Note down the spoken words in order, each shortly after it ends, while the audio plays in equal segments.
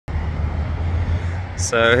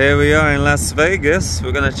So here we are in Las Vegas.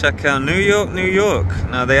 We're going to check out New York, New York.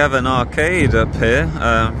 Now they have an arcade up here,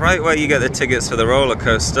 right where you get the tickets for the roller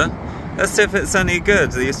coaster. Let's see if it's any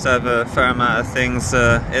good. They used to have a fair amount of things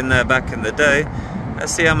in there back in the day.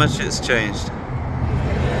 Let's see how much it's changed.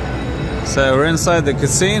 So we're inside the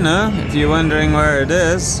casino. If you're wondering where it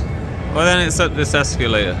is, well then it's up this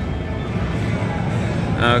escalator.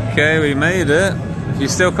 Okay, we made it. If you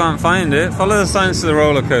still can't find it, follow the signs to the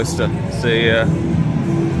roller coaster. It's the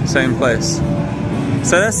same place.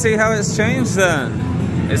 So let's see how it's changed then.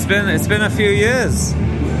 It's been a few years.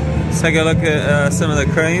 Let's take a look at some of the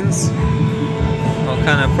cranes. What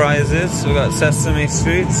kind of prizes? We've got Sesame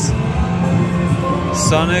Streets,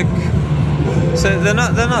 Sonic. So they're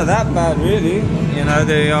not that bad really. You know,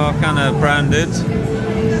 they are kind of branded.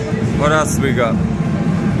 What else we got?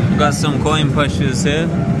 We've got some coin pushers here.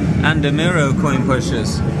 Andamiro coin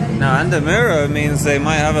pushers. Now Andamiro means they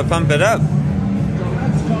might have a pump it up.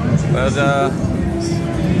 But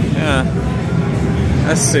yeah,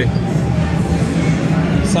 let's see.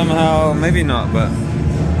 Somehow, maybe not, but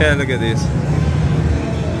here, look at these.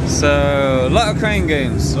 So, a lot of crane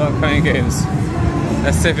games,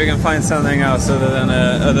 Let's see if we can find something else other than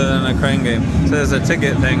a crane game. So there's a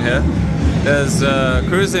ticket thing here. There's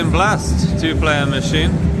Cruising Blast, 2-player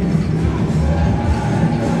machine.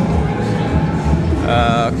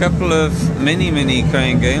 A couple of mini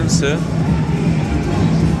crane games here.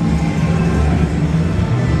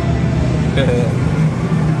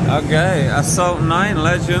 Okay, Assault 9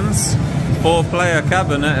 Legends, 4-player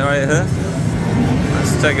cabinet right here.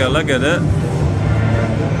 Let's take a look at it.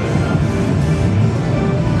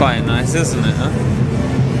 Quite nice, isn't it, huh?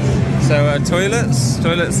 So toilets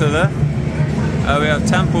are there. We have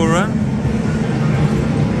Temple Run.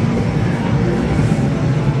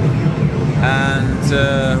 And,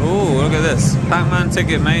 oh, look at this. Pac-Man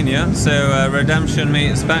Ticket Mania. So, Redemption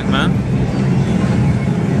meets Pac-Man.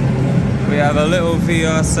 We have a little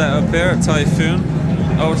VR setup here at Typhoon.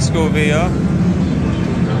 Old school VR.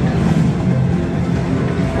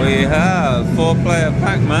 We have 4-player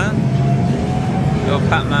Pac-Man. Got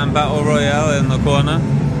Pac-Man Battle Royale in the corner.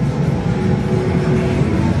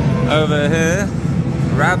 Over here,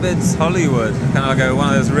 Rabbids Hollywood. Kind of like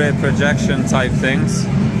one of those rear projection type things.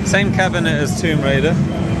 Same cabinet as Tomb Raider.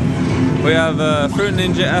 We have Fruit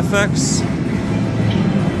Ninja FX.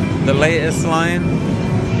 The latest line.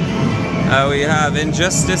 We have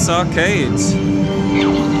Injustice Arcades.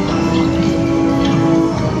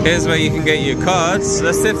 Here's where you can get your cards.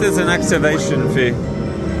 Let's see if there's an activation fee.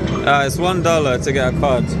 It's $1 to get a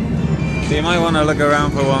card. So you might want to look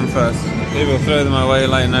around for one first. People throw them away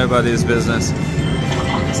like nobody's business.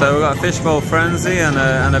 So we've got Fishbowl Frenzy and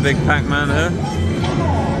a big Pac-Man here.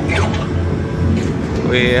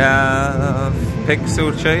 We have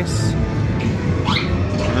Pixel Chase.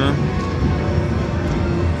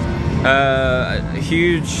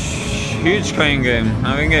 Huge crane game.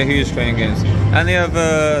 Now we can get huge crane games, and they have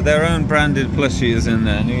their own branded plushies in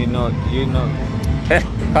there. You not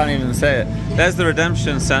can't even say it. There's the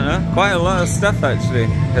Redemption Center. Quite a lot of stuff actually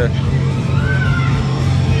here.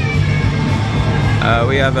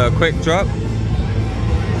 We have a Quick Drop.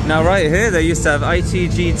 Now right here they used to have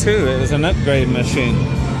ITG2. It was an upgrade machine.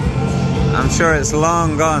 I'm sure it's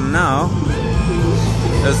long gone now.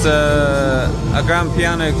 There's a Grand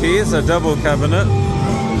Piano Keys, a double cabinet,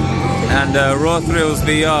 and Raw Thrills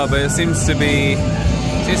VR, but it seems to be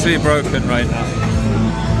broken right now.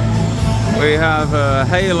 We have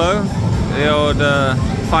Halo, the old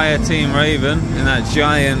Fire Team Raven in that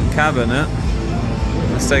giant cabinet.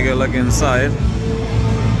 Let's take a look inside.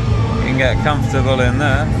 You can get comfortable in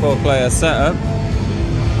there. 4-player setup.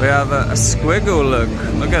 We have a squiggle look.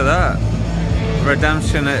 Look at that.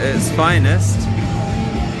 Redemption at its finest.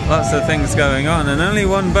 Lots of things going on, and only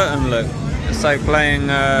one button look. It's like playing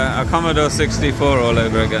a Commodore 64 all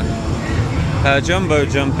over again. Jumbo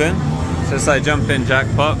Jumping. So it's like Jumping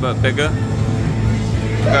Jackpot, but bigger.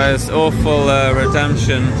 Guys, awful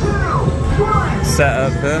Redemption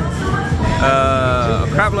setup here. A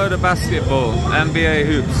crap load of basketball. NBA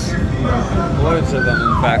hoops. Loads of them,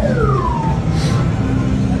 in fact.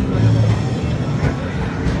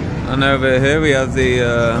 And over here we have the,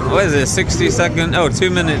 what is it, 60-second,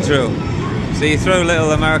 2-minute drill. So you throw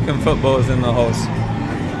little American footballs in the holes.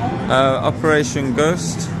 Operation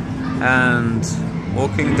Ghost and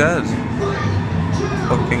Walking Dead.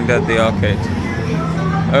 Walking Dead the arcade.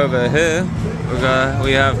 Over here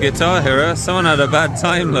we have Guitar Hero. Someone had a bad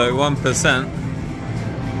time though, 1%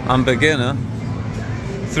 on beginner.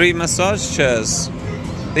 3 massage chairs.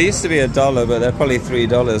 They used to be $1, but they're probably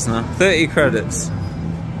 $3 now. 30 credits.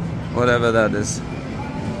 Whatever that is.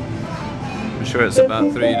 I'm sure it's about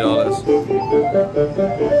 $3.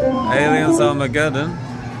 Aliens Armageddon.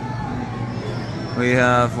 We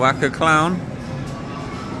have Whack-A-Clown.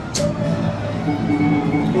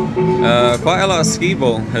 Quite a lot of skee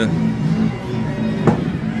ball here.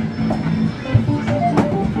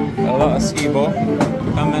 A lot of skee ball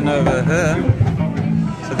coming over here.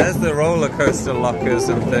 So there's the roller coaster lockers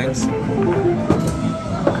and things.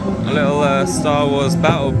 A little Star Wars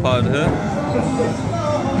battle pod here.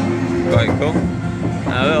 Quite cool.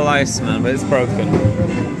 And a little Iceman, but it's broken.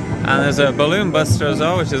 And there's a balloon buster as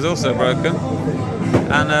well, which is also broken.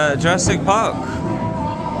 And Jurassic Park.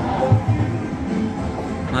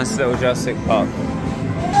 Nice little Jurassic Park.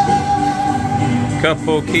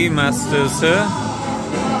 Couple Keymasters here.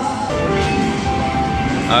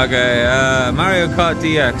 Okay, Mario Kart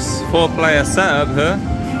DX 4-player setup here.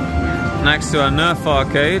 Next to a Nerf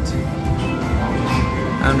arcade.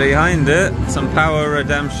 And behind it, some Power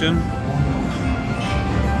Redemption.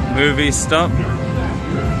 Movie stop.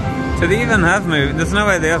 Do they even have movies? There's no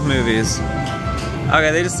way they have movies.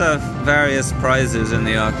 Okay, they just have various prizes in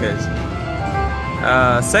the arcade.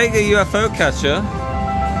 Sega UFO catcher.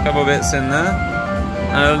 A couple bits in there.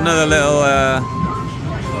 And another little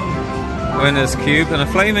winner's cube and a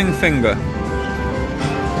flaming finger.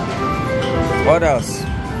 What else?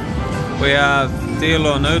 We have Deal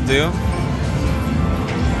or No Deal.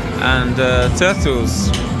 And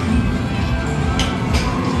Turtles.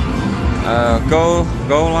 Goal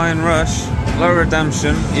Line Rush. A lot of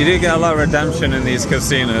redemption. You do get a lot of redemption in these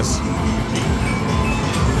casinos.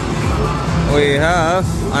 We have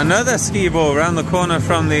another skee ball around the corner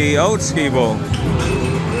from the old skee ball.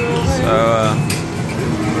 So,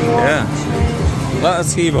 yeah. A lot of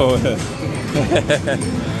skee ball here.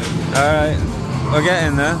 Alright, we're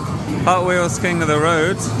getting there. Hot Wheels King of the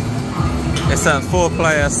Road. It's that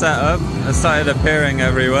 4-player setup. It started appearing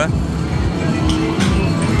everywhere.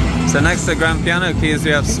 So next to Grand Piano Keys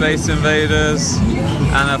we have Space Invaders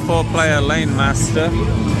and a 4-player Lane Master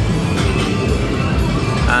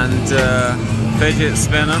and Fidget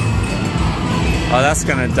Spinner. Oh, that's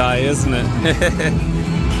gonna die, isn't it?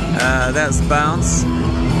 That's Bounce.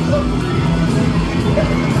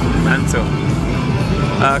 Mental.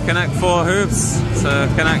 Connect 4 hoops. So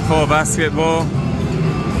Connect 4 basketball.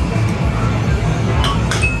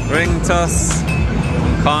 Ring toss.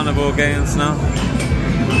 Carnival games now.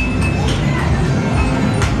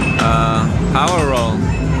 Power roll.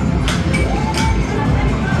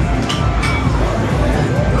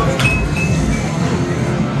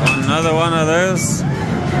 Another one of those.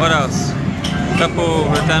 What else? Couple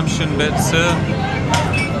redemption bits here.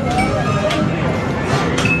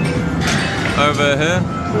 Over here.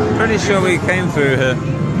 Pretty sure we came through here.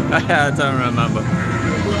 I don't remember.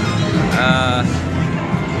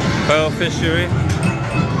 Pearl Fishery.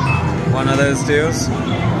 One of those deals.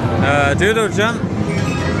 Doodle Jump.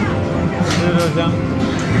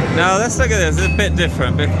 Now let's look at this. It's a bit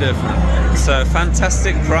different, So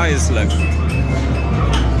Fantastic Prize look.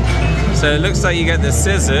 So it looks like you get the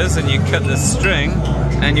scissors and you cut the string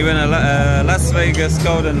and you win a Las Vegas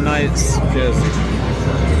Golden Knights jersey.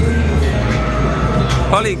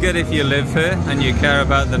 Probably good if you live here and you care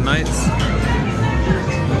about the Knights.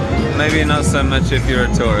 Maybe not so much if you're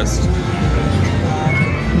a tourist.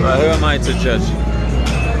 Right, who am I to judge?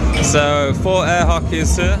 So 4 air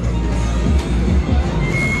hockeys here.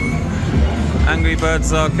 Angry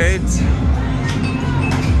Birds Arcade.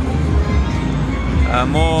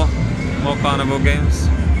 More carnival games.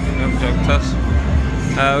 We've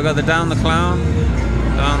got the Down the Clown.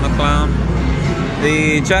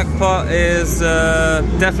 The jackpot is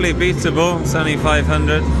definitely beatable. It's only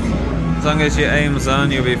 500. As long as your aim's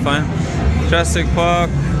on, you'll be fine. Jurassic Park,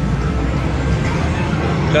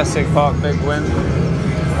 big win.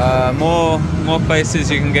 More places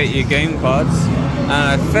you can get your game cards. And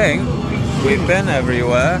I think we've been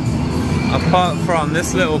everywhere apart from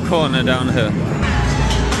this little corner down here.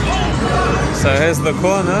 So here's the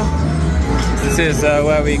corner. This is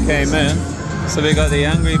where we came in. So we got the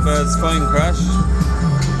Angry Birds Coin Crash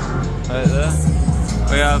right there.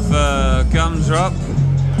 We have Gumdrop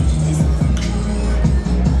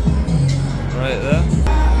right there.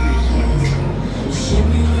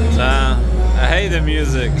 I hate the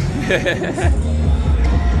music.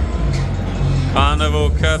 Carnival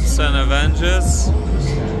Cups and Avengers.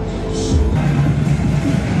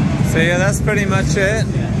 So yeah, that's pretty much it.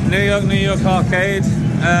 New York Arcade.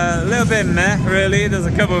 A little bit meh, really. There's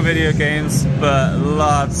a couple of video games, but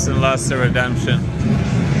lots and lots of redemption.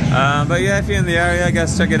 But yeah, if you're in the area, I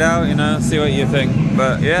guess check it out, you know, see what you think.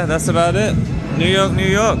 But yeah, that's about it. New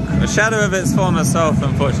York. A shadow of its former self,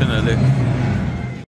 unfortunately.